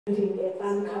Putting a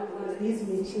bunker because these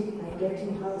machines are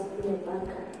getting housed in a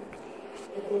bunker.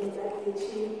 And then that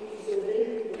machine is a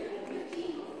very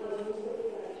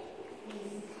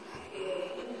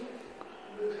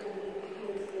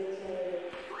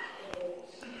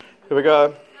Here we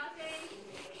go.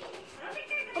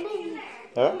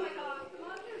 Huh?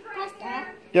 Pasta?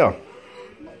 Yeah. Is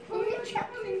it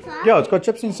chips inside? Yeah, it's got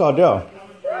chips inside, yeah.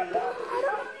 I don't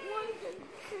want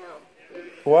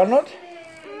it. Why not?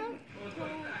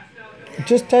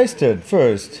 Just taste it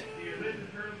first.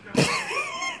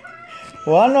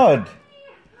 Why not?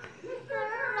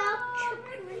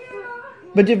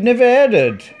 But you've never had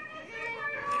it.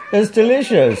 It's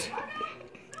delicious.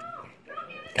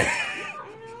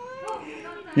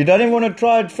 You don't even want to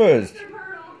try it first.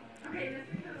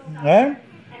 Huh?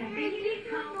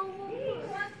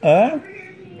 Huh?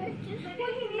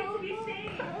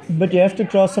 But you have to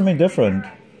try something different.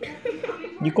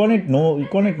 You can't eat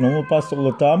normal pasta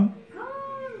all the time.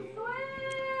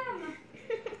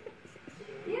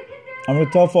 I'm going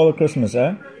to tell Father Christmas,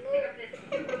 eh?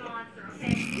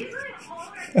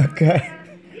 Okay.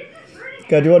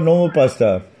 Okay, do you want normal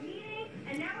pasta?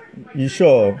 You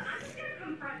sure?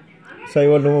 So you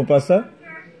want normal pasta?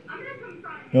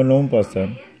 You want normal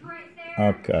pasta?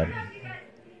 Okay.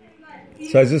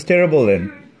 So is this terrible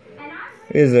then?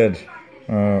 Is it?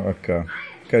 Oh, okay.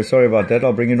 Okay, sorry about that.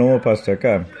 I'll bring you normal pasta,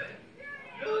 okay?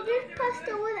 Oh, this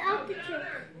pasta without the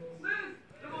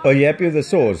chips. Are you happy with the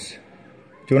sauce?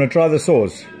 Do you want to try the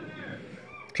sauce?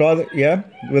 Try the, yeah?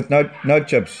 With no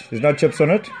chips. There's no chips on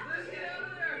it?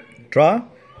 Try?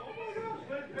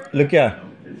 Look here.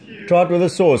 Try it with the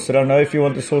sauce. I don't know if you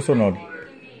want the sauce or not.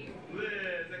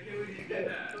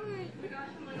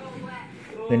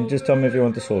 Then just tell me if you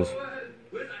want the sauce.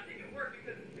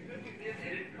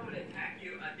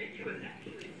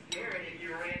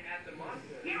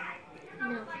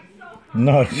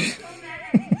 No.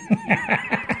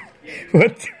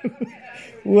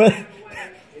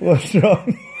 What's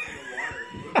wrong?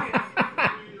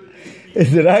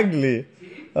 Is it ugly?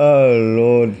 Oh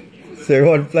Lord. So you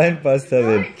want plain pasta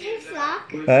then? It tastes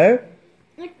like. Huh?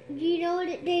 Do you know what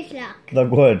it tastes like?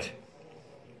 Like what?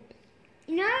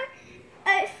 You know,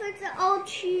 it's like the old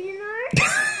cheese, you know?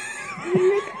 You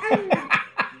lick onion.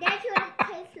 That's what it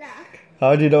tastes like.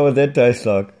 How do you know what that tastes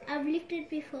like? I've licked it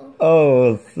before.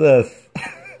 Oh, this.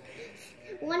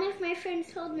 One of my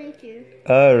friends told me to.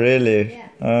 Oh, really? Yeah.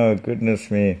 Oh, goodness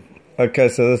me. Okay,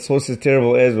 so the sauce is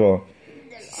terrible as well.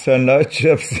 So no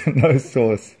chips, no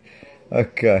sauce.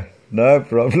 Okay, no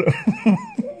problem.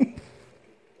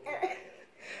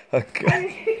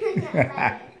 Okay.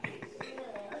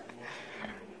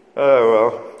 Oh,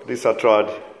 well, at least I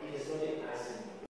tried.